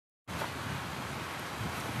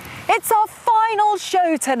It's our final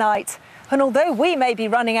show tonight. And although we may be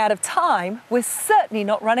running out of time, we're certainly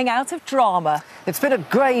not running out of drama. It's been a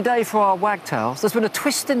grey day for our wagtails. There's been a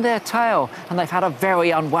twist in their tail and they've had a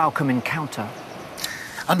very unwelcome encounter.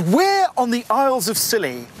 And we're on the Isles of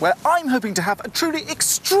Scilly, where I'm hoping to have a truly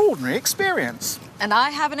extraordinary experience. And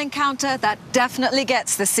I have an encounter that definitely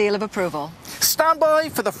gets the seal of approval. Stand by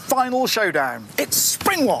for the final showdown. It's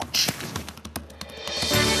Springwatch.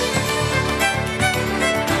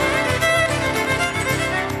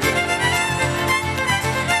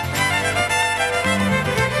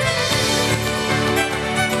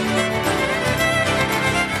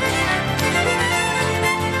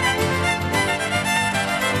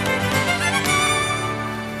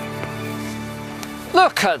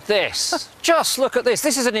 Look at this. Just look at this.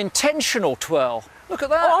 This is an intentional twirl. Look at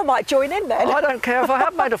that. Oh, I might join in then. I don't care if I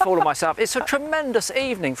have made a fool of myself. It's a tremendous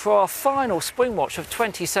evening for our final Springwatch of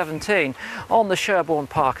 2017 on the Sherborne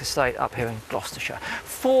Park estate up here in Gloucestershire.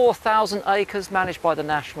 4,000 acres managed by the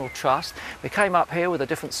National Trust. We came up here with a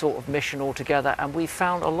different sort of mission altogether and we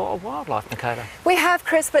found a lot of wildlife, Michaela. We have,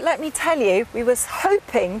 Chris, but let me tell you, we was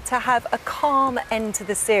hoping to have a calm end to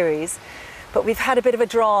the series. But we've had a bit of a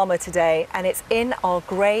drama today and it's in our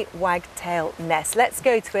grey wagtail nest. Let's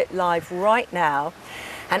go to it live right now.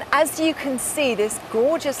 And as you can see, this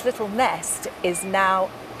gorgeous little nest is now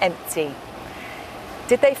empty.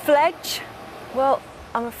 Did they fledge? Well,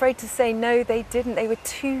 I'm afraid to say no, they didn't. They were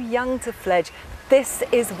too young to fledge. This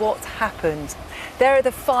is what happened. There are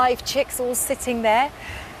the 5 chicks all sitting there.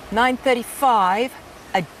 9:35,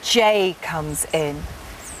 a jay comes in.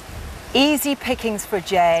 Easy pickings for a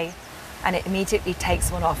jay. And it immediately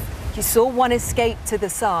takes one off. You saw one escape to the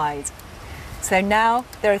side. So now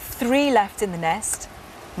there are 3 left in the nest.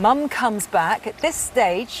 Mum comes back. At this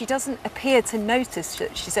stage, she doesn't appear to notice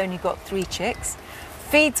that she's only got 3 chicks,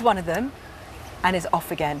 feeds one of them and is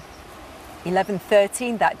off again.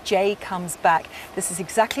 11:13, that jay comes back. This is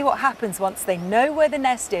exactly what happens once they know where the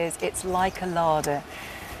nest is. It's like a larder.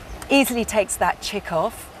 Easily takes that chick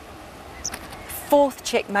off. 4th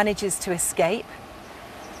chick manages to escape.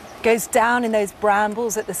 Goes down in those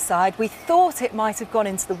brambles at the side. We thought it might have gone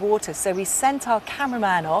into the water, so we sent our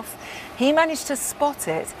cameraman off. He managed to spot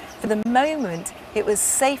it. For the moment, it was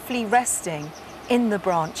safely resting in the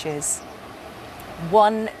branches.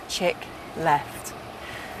 1 chick left.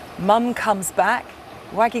 Mum comes back,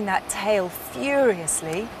 wagging that tail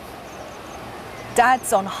furiously.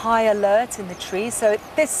 Dad's on high alert in the tree, so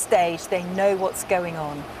at this stage, they know what's going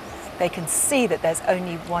on. They can see that there's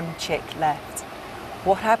only 1 chick left.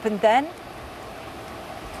 What happened then?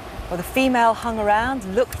 Well, the female hung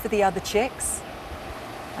around, looked for the other chicks,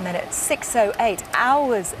 and then at 6:08,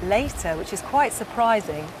 hours later, which is quite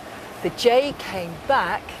surprising, the jay came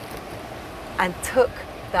back and took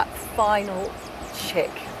that final chick.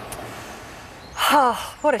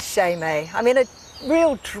 Ah, what a shame, eh? I mean, a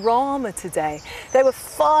real drama today. There were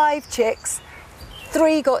 5 chicks,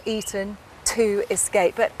 3 got eaten, 2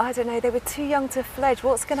 escape, but I don't know, they were too young to fledge.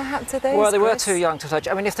 What's going to happen to those? Well, they were Chris? too young to fledge.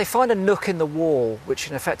 I mean, if they find a nook in the wall, which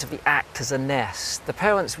can effectively act as a nest, the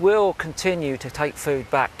parents will continue to take food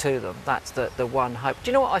back to them. That's the one hope. Do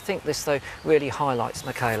you know what I think this, though, really highlights,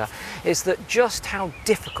 Michaela? Is that just how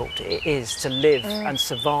difficult it is to live and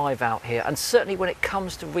survive out here, and certainly when it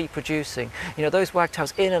comes to reproducing. You know, those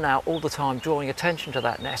wagtails in and out all the time, drawing attention to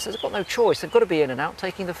that nest. They've got no choice. They've got to be in and out,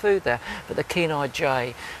 taking the food there. But the keen-eyed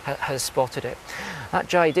jay has spotted it. That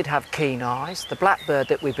jay did have keen eyes. The blackbird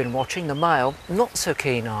that we've been watching, the male, not so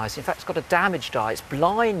keen eyes. In fact, it's got a damaged eye. It's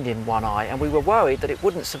blind in one eye, and we were worried that it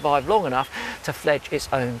wouldn't survive long enough to fledge its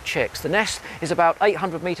own chicks. The nest is about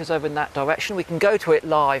 800 metres over in that direction. We can go to it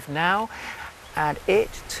live now, and it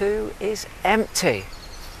too is empty.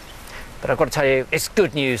 But I've got to tell you, it's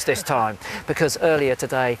good news this time, because earlier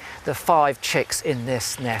today, the 5 chicks in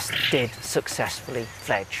this nest did successfully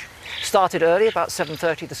fledge. Started early, about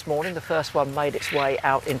 7:30 this morning. The first one made its way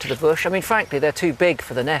out into the bush. I mean, frankly, they're too big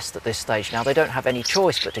for the nest at this stage now. They don't have any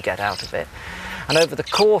choice but to get out of it. And over the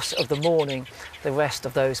course of the morning, the rest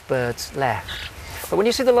of those birds left. But when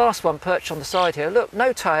you see the last one perched on the side here, look,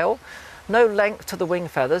 no tail, no length to the wing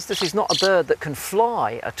feathers. This is not a bird that can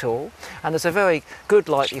fly at all, and there's a very good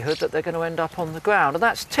likelihood that they're going to end up on the ground, and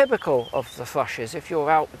that's typical of the thrushes. If you're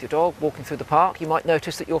out with your dog walking through the park, you might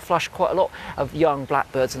notice that you'll flush quite a lot of young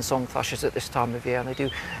blackbirds and song thrushes at this time of year, and they do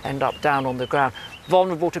end up down on the ground.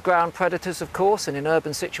 Vulnerable to ground predators, of course, and in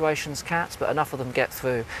urban situations cats, but enough of them get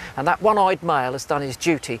through. And that one-eyed male has done his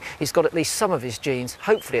duty. He's got at least some of his genes,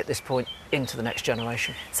 hopefully at this point, into the next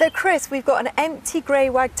generation. So Chris, we've got an empty grey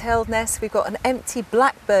wagtail nest, we've got an empty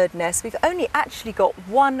blackbird nest, we've only actually got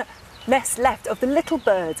 1 nest left of the little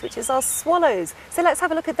birds, which is our swallows. So let's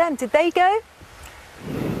have a look at them. Did they go?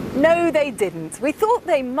 No, they didn't. We thought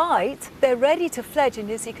they might. They're ready to fledge,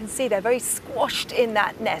 and as you can see, they're very squashed in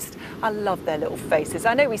that nest. I love their little faces.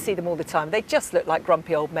 I know we see them all the time. They just look like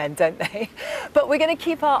grumpy old men, don't they? But we're going to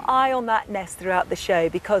keep our eye on that nest throughout the show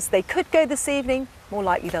because they could go this evening. More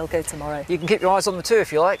likely they'll go tomorrow. You can keep your eyes on them too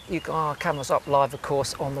if you like. Our camera's up live, of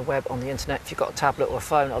course, on the web, on the internet. If you've got a tablet or a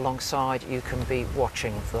phone alongside, you can be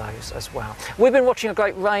watching those as well. We've been watching a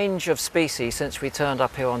great range of species since we turned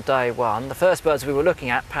up here on day one. The first birds we were looking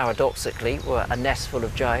at, paradoxically, were a nest full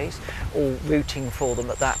of jays, all rooting for them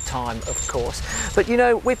at that time, of course. But you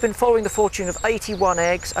know, we've been following the fortune of 81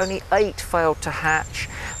 eggs, only 8 failed to hatch.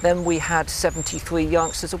 Then we had 73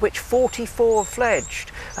 youngsters, of which 44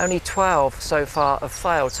 fledged. Only 12 so far have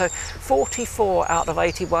failed. So 44 out of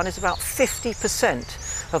 81 is about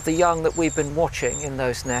 50% of the young that we've been watching in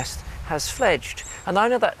those nests has fledged. And I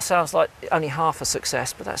know that sounds like only half a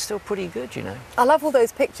success, but that's still pretty good, you know. I love all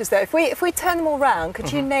those pictures though. If we turn them all round,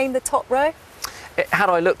 could you name the top row? Had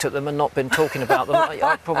I looked at them and not been talking about them,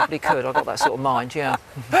 I probably could. I've got that sort of mind, yeah.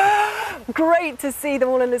 Great to see them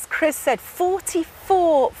all, and as Chris said,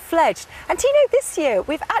 44 fledged. And do you know, this year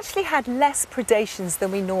we've actually had less predations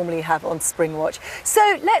than we normally have on Springwatch.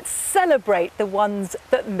 So let's celebrate the ones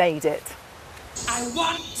that made it. I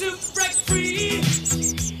want to break free.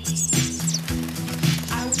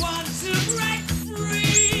 I want to break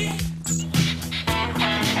free.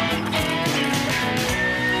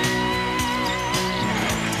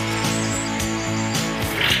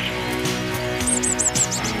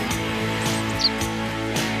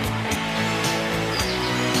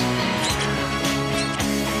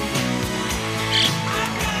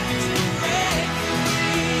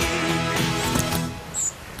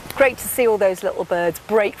 Great to see all those little birds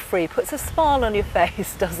break free. Puts a smile on your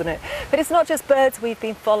face, doesn't it? But it's not just birds we've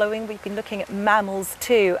been following. We've been looking at mammals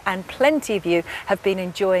too, and plenty of you have been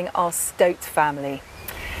enjoying our stoat family.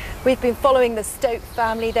 We've been following the stoat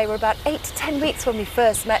family. They were about 8 to 10 weeks when we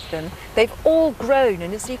first met them. They've all grown,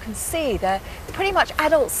 and as you can see, they're pretty much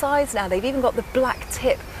adult size now. They've even got the black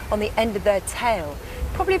tip on the end of their tail.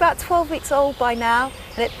 Probably about 12 weeks old by now,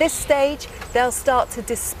 and at this stage they'll start to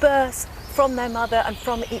disperse from their mother and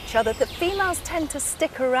from each other. The females tend to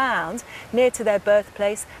stick around near to their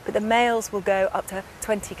birthplace, but the males will go up to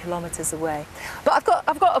 20 kilometres away. But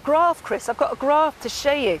I've got a graph, Chris. I've got a graph to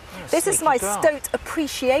show you. This is my stoat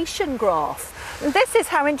appreciation graph. And this is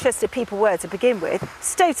how interested people were to begin with.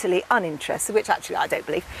 Totally uninterested, which actually I don't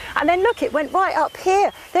believe. And then look, it went right up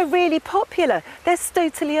here. They're really popular. They're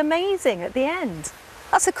totally amazing at the end.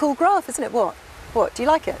 That's a cool graph, isn't it? What? Do you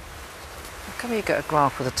like it? How come you get a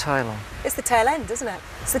graph with a tail on? It's the tail end, isn't it?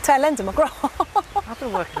 It's the tail end of my graph. I've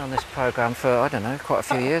been working on this programme for, I don't know, quite a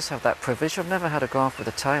few years, have that privilege. I've never had a graph with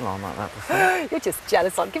a tail on like that before. You're just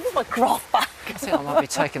jealous. I'll give you my graph back. I think I might be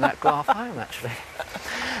taking that graph home, actually.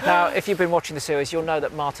 Now, if you've been watching the series, you'll know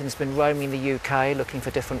that Martin's been roaming the UK looking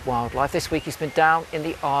for different wildlife. This week he's been down in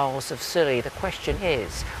the Isles of Scilly. The question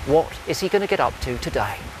is, what is he going to get up to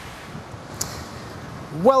today?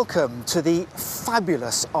 Welcome to the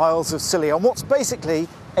fabulous Isles of Scilly on what's basically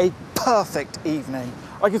a perfect evening.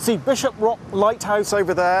 I can see Bishop Rock Lighthouse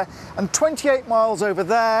over there, and 28 miles over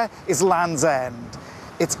there is Land's End.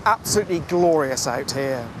 It's absolutely glorious out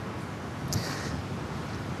here.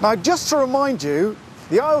 Now, just to remind you,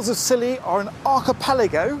 the Isles of Scilly are an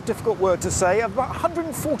archipelago, difficult word to say, of about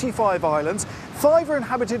 145 islands. 5 are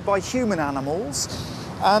inhabited by human animals,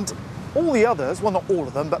 and all the others, well, not all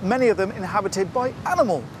of them, but many of them inhabited by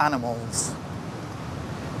animals.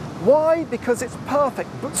 Why? Because it's perfect.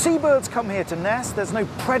 But seabirds come here to nest. There's no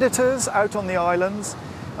predators out on the islands.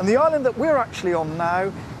 And the island that we're actually on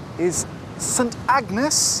now is St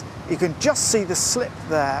Agnes. You can just see the slip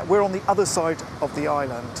there. We're on the other side of the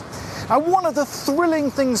island. Now, one of the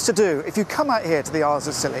thrilling things to do if you come out here to the Isles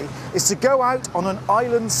of Scilly is to go out on an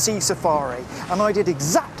island sea safari. And I did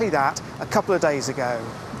exactly that a couple of days ago.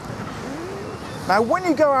 Now, when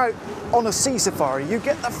you go out on a sea safari, you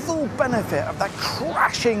get the full benefit of that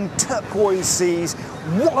crashing turquoise seas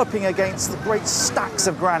walloping against the great stacks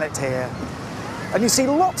of granite here. And you see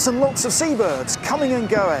lots and lots of seabirds coming and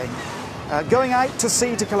going out to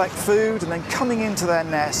sea to collect food and then coming into their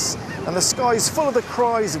nests. And the sky's full of the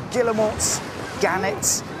cries of guillemots,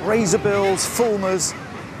 gannets, razorbills, fulmars.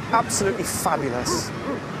 Absolutely fabulous.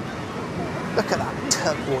 Look at that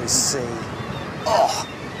turquoise sea. Oh,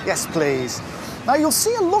 yes please. Now, you'll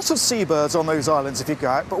see a lot of seabirds on those islands if you go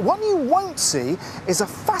out, but one you won't see is a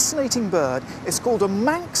fascinating bird. It's called a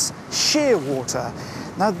Manx shearwater.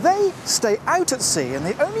 Now, they stay out at sea and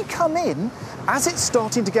they only come in as it's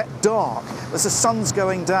starting to get dark, as the sun's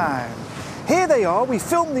going down. Here they are. We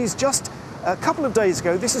filmed these just a couple of days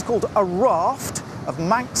ago. This is called a raft of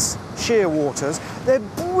Manx shearwaters. They're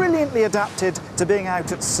brilliantly adapted to being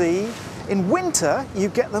out at sea. In winter, you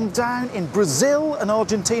get them down in Brazil and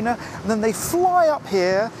Argentina, and then they fly up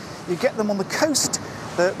here. You get them on the coast,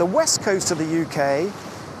 the west coast of the UK,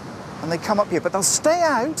 and they come up here. But they'll stay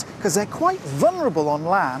out because they're quite vulnerable on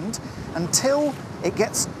land until it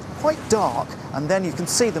gets quite dark, and then you can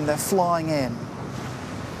see them, they're flying in.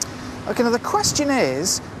 Okay, now the question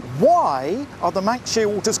is, why are the Manx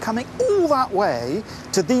shearwaters coming all that way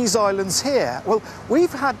to these islands here? Well,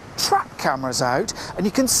 we've had trap cameras out and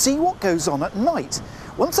you can see what goes on at night.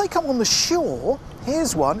 Once they come on the shore,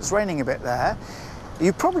 here's one, it's raining a bit there,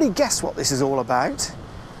 you probably guess what this is all about.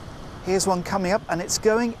 Here's one coming up and it's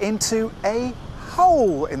going into a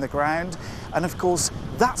hole in the ground, and of course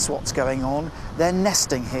that's what's going on. They're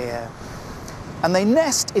nesting here. And they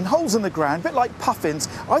nest in holes in the ground, a bit like puffins.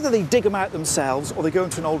 Either they dig them out themselves or they go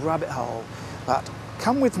into an old rabbit hole. But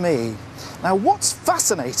come with me. Now what's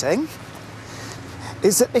fascinating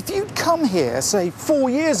is that if you'd come here, say 4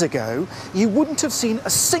 years ago, you wouldn't have seen a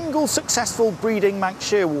single successful breeding Manx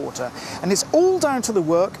shearwater. And it's all down to the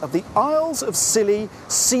work of the Isles of Scilly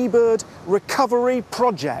Seabird Recovery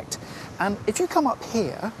Project. And if you come up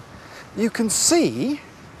here, you can see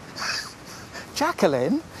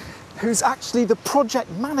Jacqueline, who's actually the project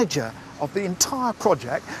manager of the entire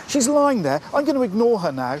project. She's lying there. I'm going to ignore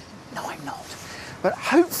her now. No, I'm not. But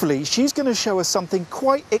hopefully she's going to show us something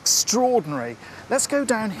quite extraordinary. Let's go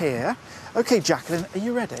down here. Okay, Jacqueline, are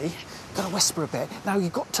you ready? Got to whisper a bit. Now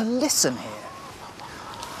you've got to listen here.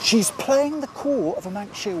 She's playing the call of a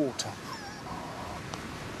Manx shearwater.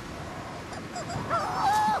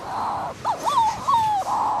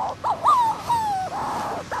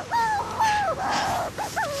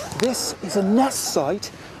 This is a nest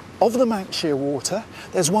site of the Manx shearwater.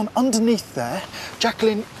 There's one underneath there.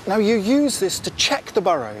 Jacqueline, now you use this to check the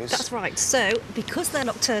burrows. That's right. So, because they're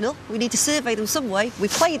nocturnal, we need to survey them some way. We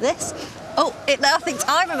play this. Oh, it now thinks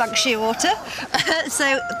I'm a Manx shearwater.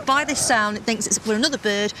 So, by this sound, it thinks we're another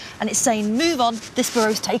bird, and it's saying, move on, this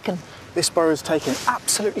burrow's taken. This burrow's taken.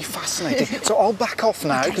 Absolutely fascinating. So I'll back off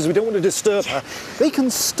now because we don't want to disturb her. They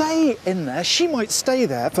can stay in there. She might stay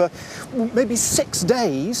there for maybe 6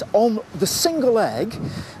 days on the single egg.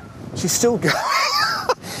 She's still going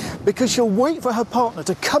because she'll wait for her partner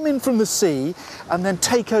to come in from the sea and then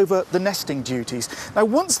take over the nesting duties. Now,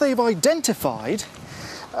 once they've identified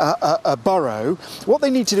a burrow, what they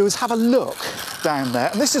need to do is have a look down there,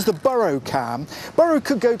 and this is the burrow cam. Burrow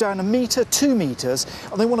could go down 1 metre, 2 metres,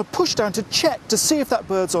 and they want to push down to check to see if that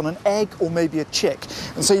bird's on an egg or maybe a chick.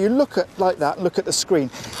 And so you look at like that, look at the screen.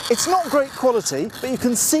 It's not great quality, but you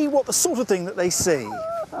can see what the sort of thing that they see.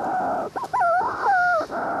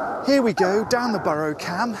 Here we go, down the burrow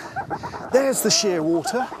cam. There's the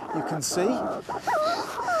shearwater, you can see.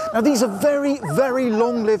 Now these are very, very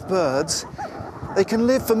long-lived birds. They can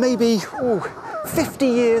live for maybe 50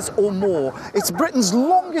 years or more. It's Britain's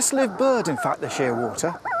longest lived bird, in fact, the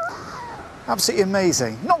shearwater. Absolutely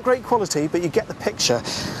amazing. Not great quality, but you get the picture.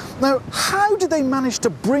 Now, how did they manage to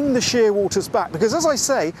bring the shearwaters back? Because as I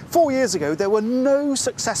say, 4 years ago, there were no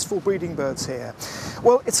successful breeding birds here.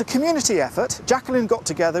 Well, it's a community effort. Jacqueline got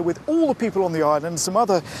together with all the people on the island, some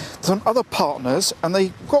other partners, and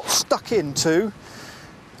they got stuck into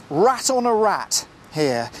rat on a rat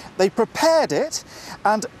here. They prepared it,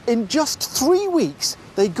 and in just 3 weeks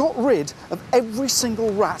they got rid of every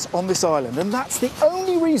single rat on this island, and that's the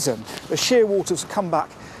only reason the shearwaters come back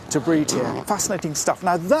to breed here. Fascinating stuff.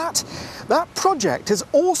 Now that project has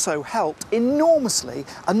also helped enormously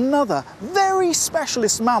another very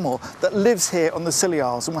specialist mammal that lives here on the Scilly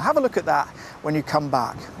Isles, and we'll have a look at that when you come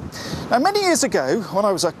back. Now, many years ago, when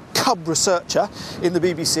I was a cub researcher in the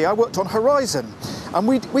BBC, I worked on Horizon, and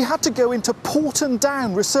we had to go into Porton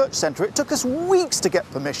Down Research Centre. It took us weeks to get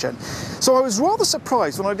permission. So I was rather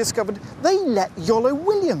surprised when I discovered they let Iolo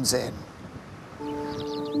Williams in.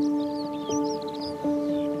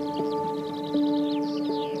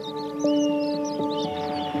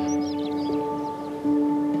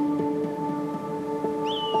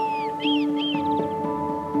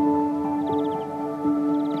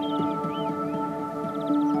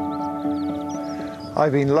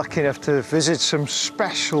 I've been lucky enough to visit some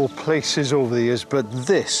special places over the years, but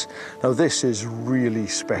this is really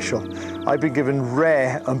special. I've been given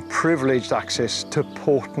rare and privileged access to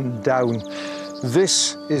Porton Down.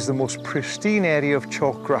 This is the most pristine area of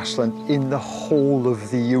chalk grassland in the whole of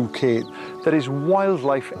the UK. There is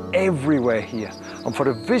wildlife everywhere here, and for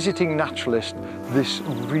a visiting naturalist, this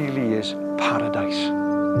really is paradise.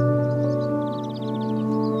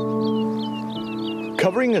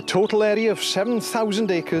 Covering a total area of 7,000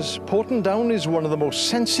 acres, Porton Down is one of the most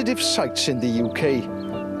sensitive sites in the UK.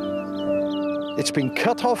 It's been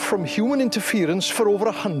cut off from human interference for over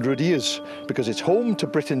 100 years because it's home to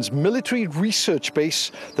Britain's military research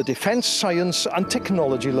base, the Defence Science and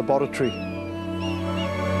Technology Laboratory.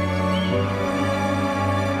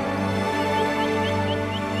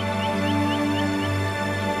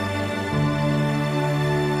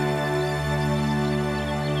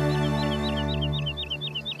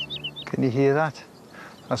 Can you hear that?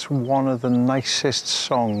 That's one of the nicest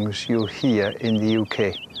songs you'll hear in the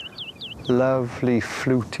UK. Lovely,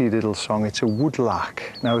 fluty little song. It's a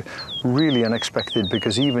woodlark. Now, really unexpected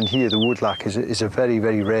because even here the woodlark is a very,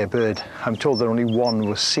 very rare bird. I'm told that only one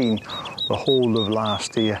was seen the whole of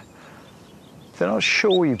last year. They're not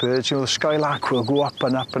showy birds. You know, the skylark will go up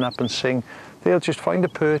and up and up and sing. They'll just find a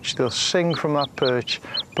perch, they'll sing from that perch,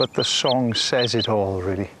 but the song says it all,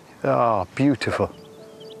 really. Ah, beautiful.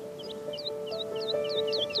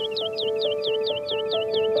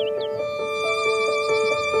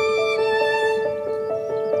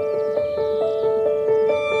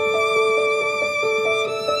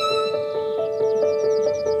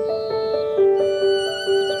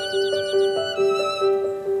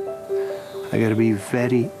 I got to be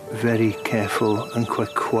very, very careful and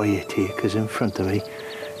quite quiet here because in front of me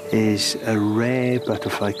is a rare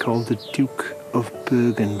butterfly called the Duke of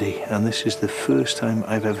Burgundy, and this is the first time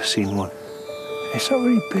I've ever seen one. It's not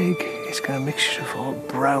very big. It's got a mixture of all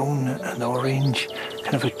brown and orange,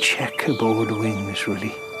 kind of a checkerboard wings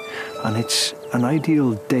really, and it's an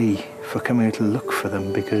ideal day for coming out to look for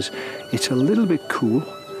them because it's a little bit cool,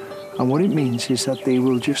 and what it means is that they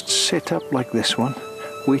will just sit up like this one,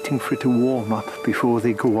 waiting for it to warm up before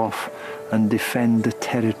they go off and defend the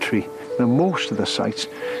territory. Now, most of the sites,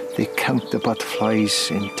 they count the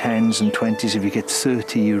butterflies in 10s and 20s. If you get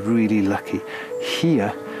 30, you're really lucky.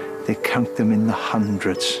 Here, they count them in the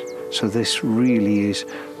hundreds. So this really is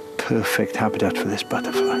perfect habitat for this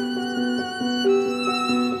butterfly.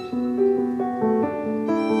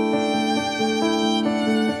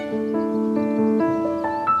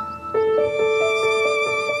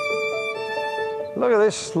 Look at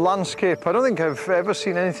this landscape. I don't think I've ever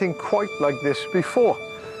seen anything quite like this before.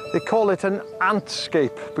 They call it an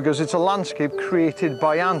antscape because it's a landscape created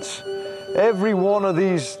by ants. Every one of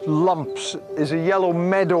these lumps is a yellow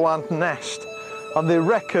meadow ant nest, and they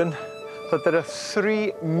reckon that there are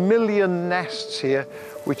 3 million nests here,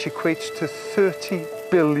 which equates to 30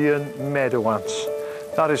 billion meadow ants.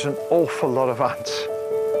 That is an awful lot of ants.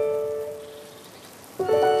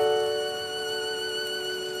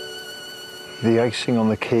 The icing on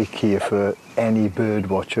the cake here for any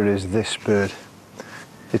bird watcher is this bird.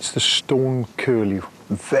 It's the stone curlew,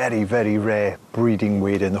 very, very rare breeding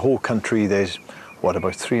weird. In the whole country there's, what,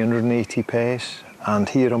 about 380 pairs? And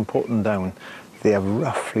here on Porton Down, they have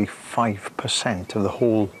roughly 5% of the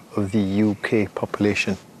whole of the UK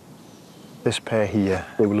population. This pair here,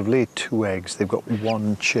 they will have laid 2 eggs, they've got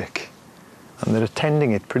 1 chick, and they're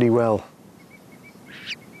attending it pretty well.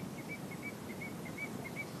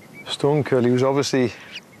 Stone curlew is obviously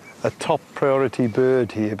a top priority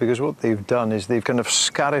bird here because what they've done is they've kind of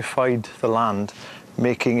scarified the land,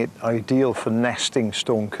 making it ideal for nesting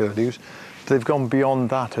stone curlews. But they've gone beyond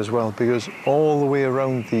that as well because all the way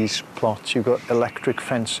around these plots you've got electric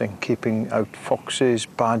fencing, keeping out foxes,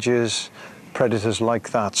 badgers, predators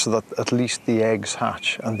like that, so that at least the eggs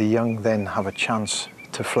hatch and the young then have a chance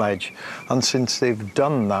to fledge. And since they've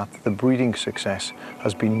done that, the breeding success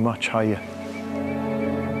has been much higher.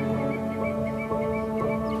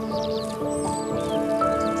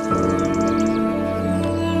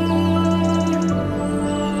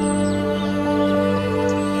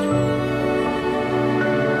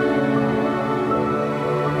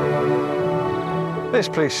 This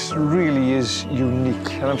place really is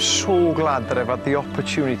unique, and I'm so glad that I've had the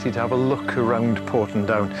opportunity to have a look around Porton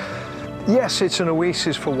Down. Yes, it's an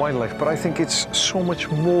oasis for wildlife, but I think it's so much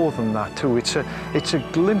more than that too. It's a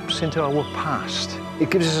glimpse into our past. It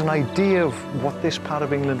gives us an idea of what this part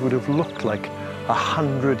of England would have looked like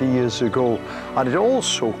 100 years ago. And it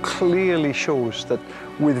also clearly shows that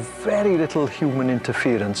with very little human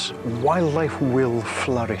interference, wildlife will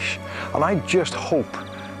flourish. And I just hope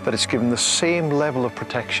that it's given the same level of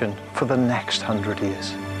protection for the next 100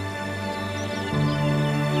 years.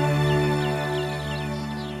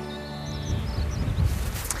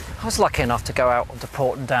 I was lucky enough to go out onto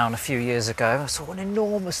Porton Down a few years ago. I saw an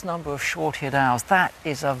enormous number of short-eared owls. That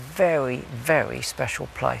is a very, very special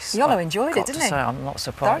place. Yolo enjoyed it, didn't he? I'm not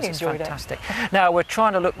surprised. It's fantastic. It. Now, we're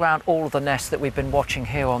trying to look around all of the nests that we've been watching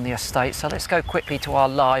here on the estate. So let's go quickly to our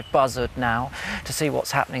live buzzard now to see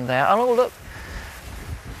what's happening there. And oh, look,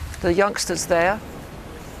 The youngsters there.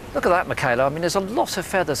 Look at that, Michaela. I mean, there's a lot of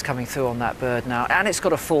feathers coming through on that bird now, and it's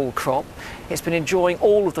got a full crop. It's been enjoying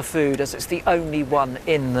all of the food as it's the only one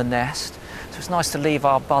in the nest. So it's nice to leave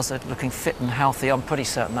our buzzard looking fit and healthy. I'm pretty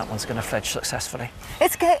certain that one's going to fledge successfully.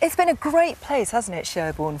 It's been a great place, hasn't it,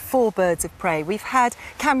 Sherborne, for birds of prey. We've had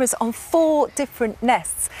cameras on 4 different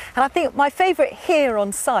nests, and I think my favourite here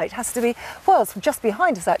on site has to be, well, it's just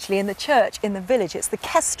behind us actually, in the church in the village. It's the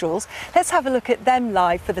kestrels. Let's have a look at them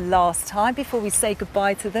live for the last time before we say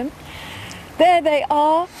goodbye to them. There they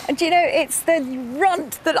are, and you know, it's the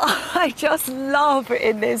runt that I just love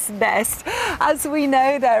in this nest. As we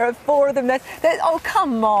know, there are 4 of them there. Oh,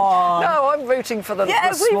 come on. No, I'm rooting for the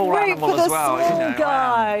small animal as well. Yeah, we root for the small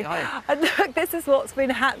guy. And look, this is what's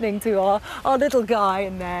been happening to our little guy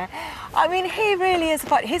in there. I mean, he really is a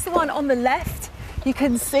fight. Here's the one on the left. You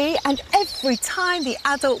can see, and every time the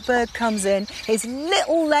adult bird comes in, his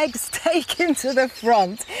little legs take him to the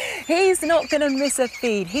front. He's not going to miss a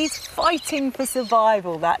feed. He's fighting for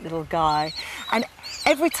survival, that little guy. And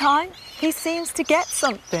every time, he seems to get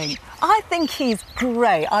something. I think he's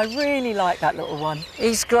great. I really like that little one.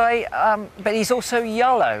 He's great, but he's also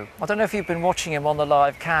yellow. I don't know if you've been watching him on the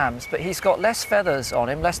live cams, but he's got less feathers on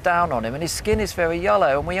him, less down on him, and his skin is very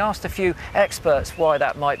yellow. And we asked a few experts why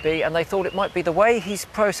that might be, and they thought it might be the way he's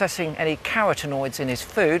processing any carotenoids in his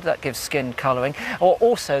food that gives skin colouring, or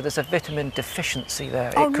also there's a vitamin deficiency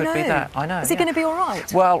there. Oh, it could be that. I know. Is he going to be all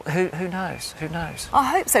right? Well, who knows? Who knows? I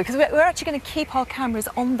hope so, because we're actually going to keep our cameras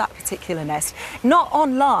on that particular nest, not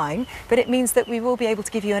online, but it means that we will be able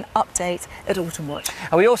to give you an update at Autumn Watch.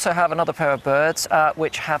 And we also have another pair of birds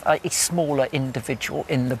which have a smaller individual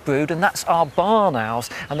in the brood, and that's our barn owls,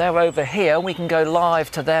 and they're over here. We can go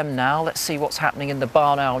live to them now. Let's see what's happening in the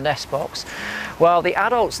barn owl nest box. Well, the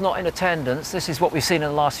adult's not in attendance. This is what we've seen in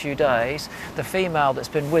the last few days. The female that's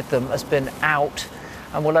been with them has been out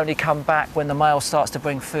and will only come back when the male starts to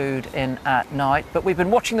bring food in at night. But we've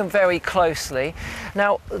been watching them very closely.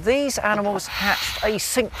 Now, these animals hatched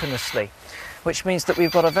asynchronously, which means that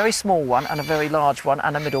we've got a very small one and a very large one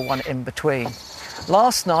and a middle one in between.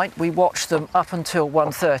 Last night we watched them up until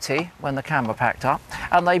 1:30 when the camera packed up,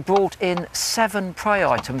 and they brought in 7 prey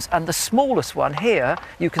items, and the smallest one here,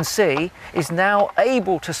 you can see, is now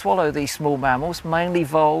able to swallow these small mammals, mainly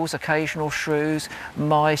voles, occasional shrews,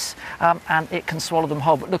 mice, and it can swallow them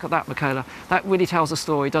whole. But look at that, Michaela. That really tells a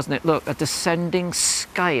story, doesn't it? Look, a descending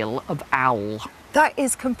scale of owl. That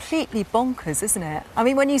is completely bonkers, isn't it? I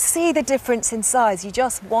mean, when you see the difference in size, you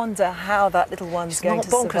just wonder how that little one's going to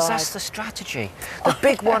survive. It's not bonkers, that's the strategy. The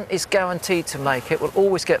big one is guaranteed to make it, will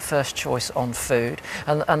always get first choice on food,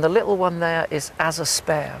 and the little one there is as a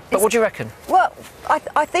spare. But what do you reckon? Well,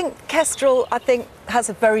 I think kestrel, has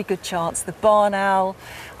a very good chance. The barn owl,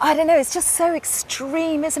 I don't know, it's just so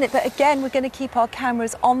extreme, isn't it? But again, we're going to keep our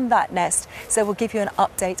cameras on that nest, so we'll give you an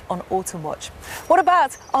update on Autumn Watch. What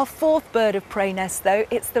about our 4th bird of prey nest, though?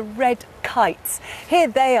 It's the red kites. Here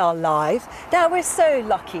they are live. Now, we're so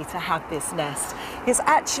lucky to have this nest. It's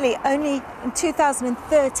actually only in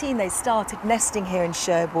 2013 they started nesting here in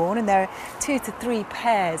Sherborne, and there are 2 to 3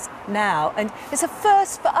 pairs now. And it's a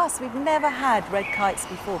first for us. We've never had red kites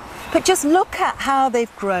before. But just look at how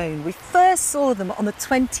they've grown. We first saw them on the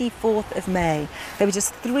 24th of May. They were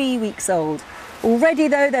just 3 weeks old. Already,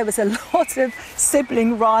 though, there was a lot of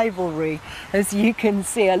sibling rivalry, as you can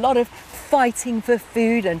see, a lot of fighting for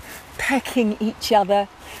food and pecking each other.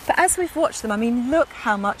 But as we've watched them, I mean, look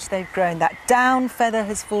how much they've grown. That down feather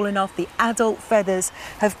has fallen off, the adult feathers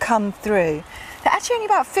have come through. They're actually only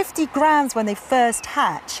about 50 grams when they first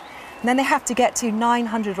hatch, and then they have to get to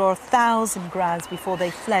 900 or 1,000 grams before they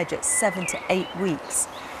fledge at 7 to 8 weeks.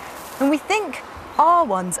 And we think our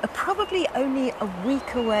ones are probably only a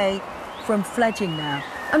week away from fledging now.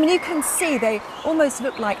 I mean, you can see they almost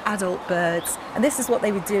look like adult birds, and this is what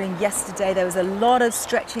they were doing yesterday. There was a lot of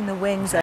stretching the wings.